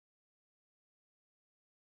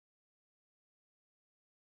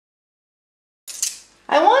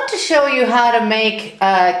want to show you how to make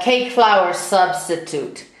a cake flour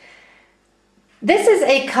substitute. This is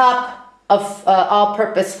a cup of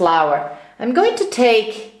all-purpose flour. I'm going to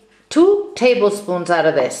take 2 tablespoons out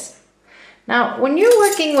of this. Now, when you're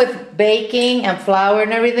working with baking and flour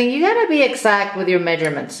and everything, you gotta be exact with your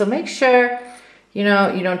measurements. So make sure, you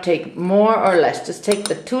don't take more or less. Just take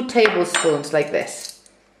the 2 tablespoons like this.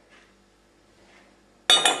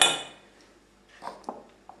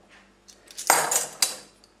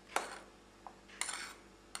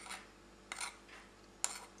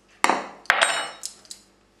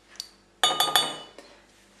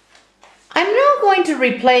 I'm now going to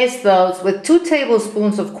replace those with 2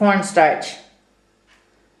 tablespoons of cornstarch.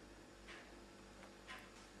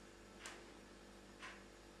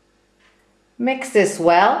 Mix this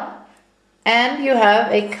well, and you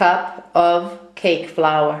have a cup of cake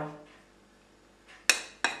flour.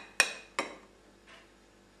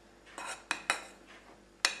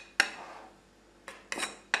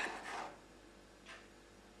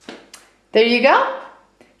 There you go.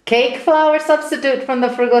 Cake flour substitute from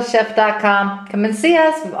thefrugalchef.com. Come and see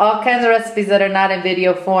us with all kinds of recipes that are not in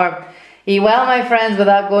video form. Eat well, my friends,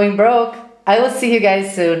 without going broke. I will see you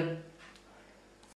guys soon.